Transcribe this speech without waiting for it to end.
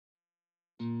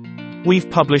We've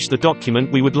published the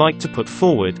document we would like to put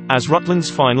forward as Rutland's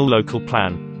final local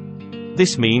plan.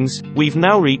 This means, we've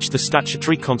now reached the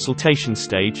statutory consultation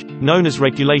stage, known as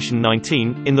Regulation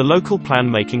 19, in the local plan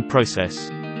making process.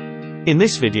 In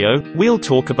this video, we'll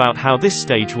talk about how this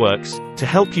stage works, to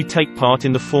help you take part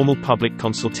in the formal public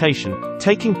consultation,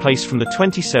 taking place from the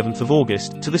 27th of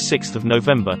August to the 6th of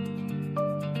November.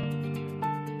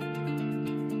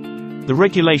 The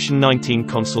Regulation 19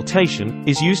 consultation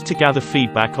is used to gather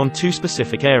feedback on two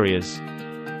specific areas.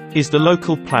 Is the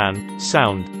local plan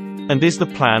sound? And is the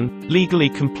plan legally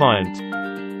compliant?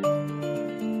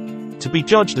 To be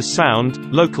judged as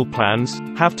sound, local plans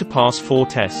have to pass 4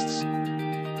 tests.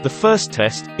 The first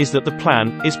test is that the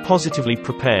plan is positively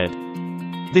prepared.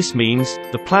 This means,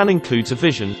 the plan includes a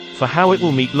vision for how it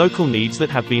will meet local needs that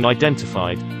have been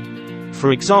identified.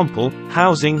 For example,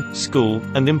 housing, school,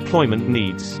 and employment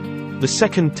needs. The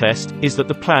second test is that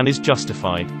the plan is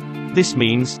justified. This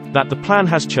means that the plan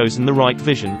has chosen the right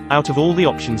vision out of all the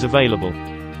options available,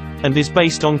 and is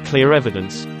based on clear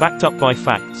evidence, backed up by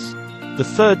facts. The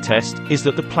third test is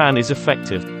that the plan is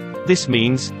effective. This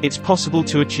means, it's possible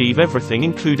to achieve everything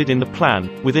included in the plan,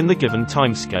 within the given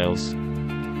timescales.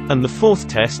 And the fourth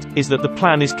test is that the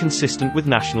plan is consistent with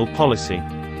national policy.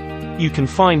 You can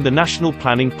find the National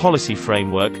Planning Policy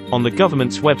Framework on the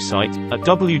government's website at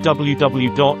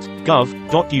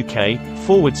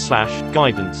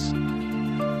www.gov.uk/guidance.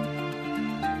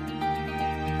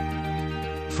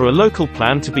 For a local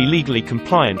plan to be legally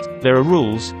compliant, there are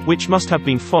rules, which must have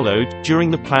been followed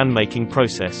during the plan-making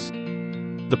process.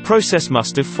 The process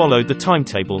must have followed the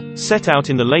timetable set out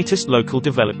in the latest local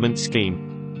development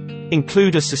scheme.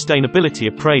 Include a sustainability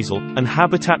appraisal and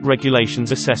habitat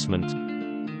regulations assessment.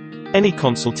 Any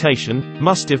consultation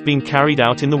must have been carried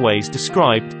out in the ways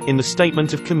described in the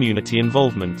Statement of Community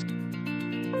Involvement.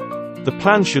 The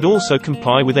plan should also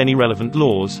comply with any relevant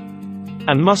laws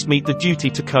and must meet the duty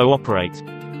to cooperate.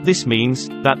 This means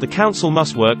that the council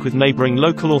must work with neighbouring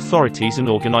local authorities and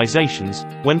organisations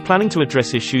when planning to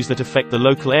address issues that affect the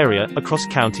local area across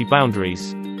county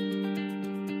boundaries.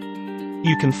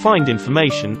 You can find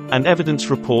information and evidence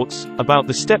reports about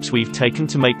the steps we've taken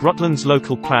to make Rutland's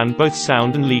local plan both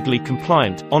sound and legally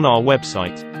compliant on our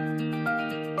website.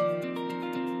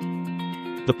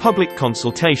 The public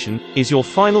consultation is your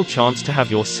final chance to have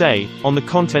your say on the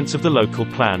contents of the local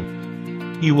plan.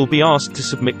 You will be asked to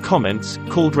submit comments,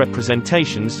 called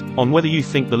representations, on whether you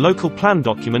think the local plan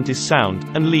document is sound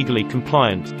and legally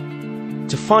compliant.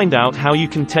 To find out how you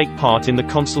can take part in the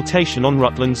consultation on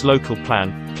Rutland's local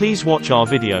plan, please watch our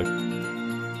video.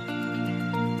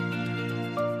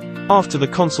 After the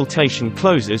consultation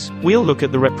closes, we'll look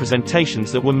at the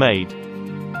representations that were made.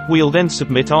 We'll then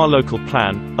submit our local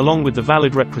plan, along with the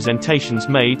valid representations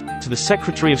made, to the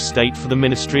Secretary of State for the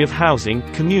Ministry of Housing,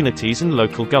 Communities and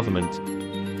Local Government.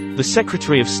 The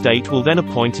Secretary of State will then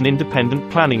appoint an independent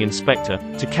planning inspector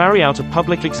to carry out a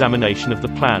public examination of the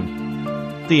plan.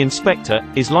 The inspector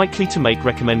is likely to make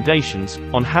recommendations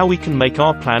on how we can make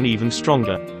our plan even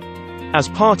stronger. As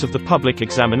part of the public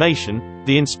examination,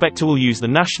 the inspector will use the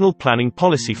National Planning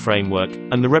Policy Framework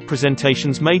and the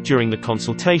representations made during the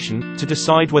consultation to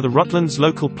decide whether Rutland's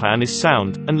local plan is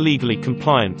sound and legally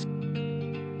compliant.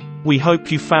 We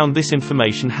hope you found this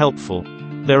information helpful.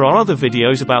 There are other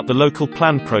videos about the local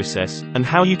plan process and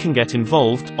how you can get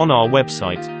involved on our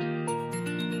website.